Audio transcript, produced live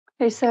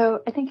Okay, so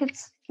I think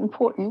it's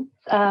important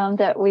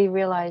that we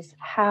realize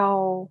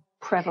how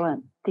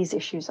prevalent these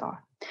issues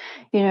are.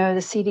 You know,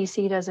 the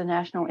CDC does a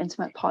National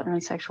Intimate Partner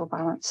and Sexual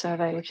Violence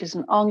Survey, which is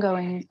an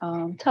ongoing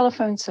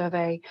telephone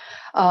survey,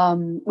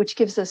 which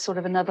gives us sort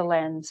of another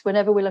lens.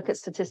 Whenever we look at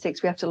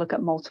statistics, we have to look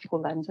at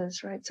multiple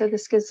lenses, right? So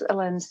this gives a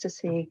lens to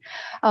see.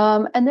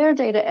 And their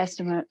data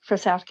estimate for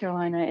South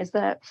Carolina is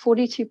that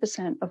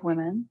 42% of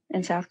women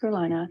in South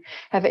Carolina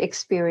have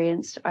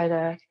experienced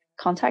either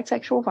contact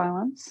sexual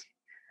violence,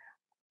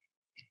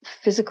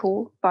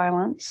 physical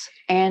violence,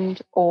 and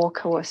or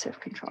coercive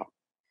control.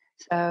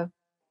 So,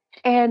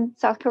 and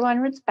South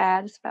Carolina, it's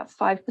bad. It's about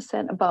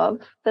 5% above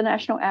the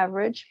national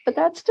average, but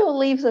that still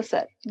leaves us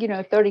at,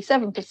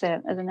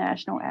 37% of the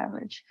national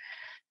average.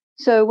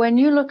 So when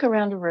you look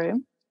around a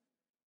room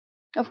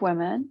of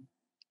women,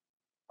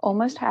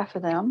 almost half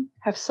of them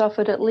have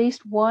suffered at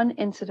least one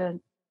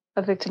incident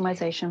of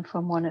victimization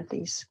from one of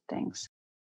these things.